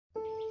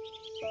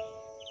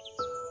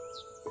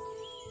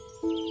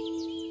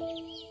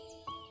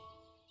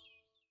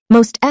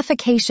Most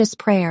Efficacious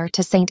Prayer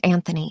to St.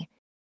 Anthony.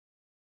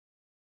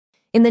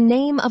 In the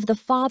name of the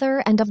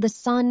Father, and of the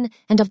Son,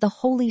 and of the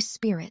Holy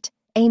Spirit.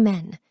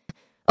 Amen.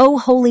 O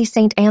holy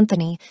St.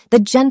 Anthony, the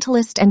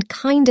gentlest and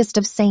kindest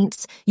of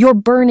saints, your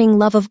burning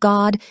love of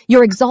God,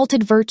 your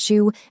exalted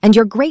virtue, and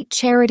your great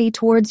charity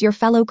towards your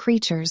fellow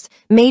creatures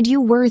made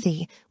you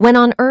worthy, when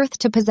on earth,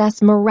 to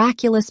possess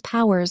miraculous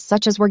powers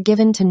such as were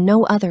given to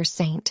no other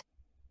saint.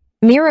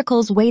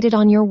 Miracles waited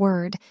on your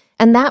word,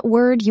 and that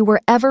word you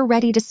were ever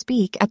ready to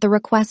speak at the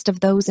request of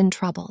those in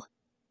trouble.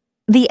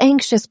 The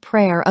anxious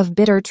prayer of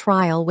bitter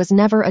trial was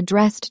never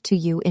addressed to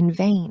you in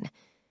vain.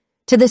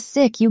 To the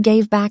sick you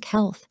gave back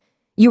health.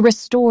 You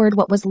restored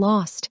what was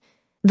lost.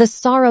 The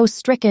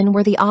sorrow-stricken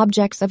were the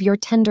objects of your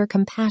tender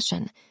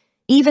compassion.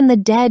 Even the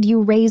dead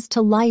you raised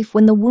to life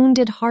when the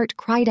wounded heart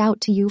cried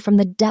out to you from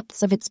the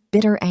depths of its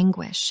bitter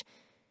anguish.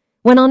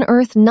 When on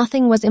earth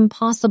nothing was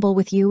impossible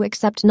with you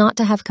except not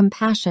to have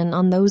compassion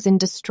on those in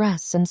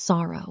distress and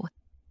sorrow.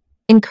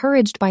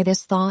 Encouraged by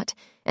this thought,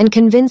 and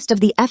convinced of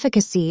the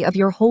efficacy of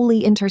your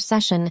holy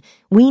intercession,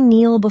 we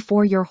kneel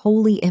before your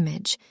holy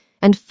image,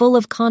 and full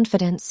of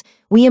confidence,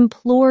 we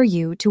implore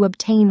you to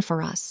obtain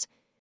for us.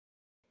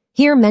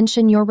 Here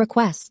mention your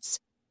requests.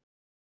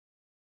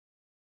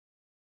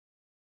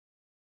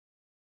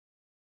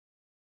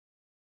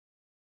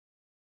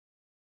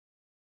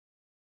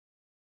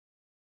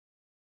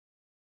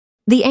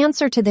 The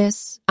answer to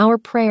this, our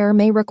prayer,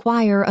 may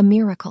require a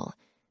miracle.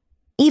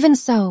 Even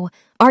so,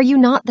 are you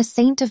not the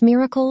saint of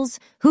miracles,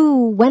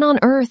 who, when on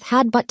earth,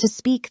 had but to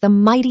speak, the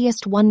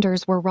mightiest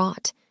wonders were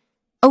wrought?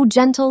 O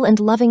gentle and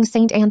loving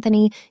St.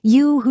 Anthony,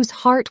 you whose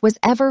heart was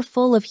ever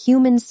full of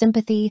human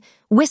sympathy,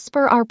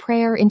 whisper our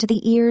prayer into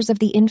the ears of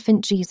the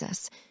infant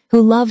Jesus,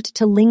 who loved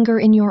to linger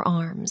in your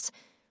arms.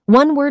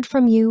 One word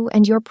from you,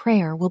 and your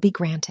prayer will be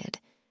granted.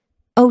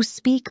 O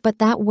speak but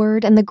that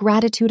word, and the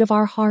gratitude of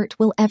our heart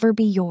will ever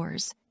be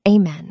yours.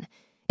 Amen.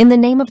 In the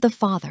name of the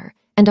Father,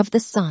 and of the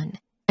Son,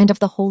 and of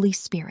the Holy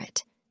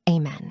Spirit.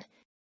 Amen.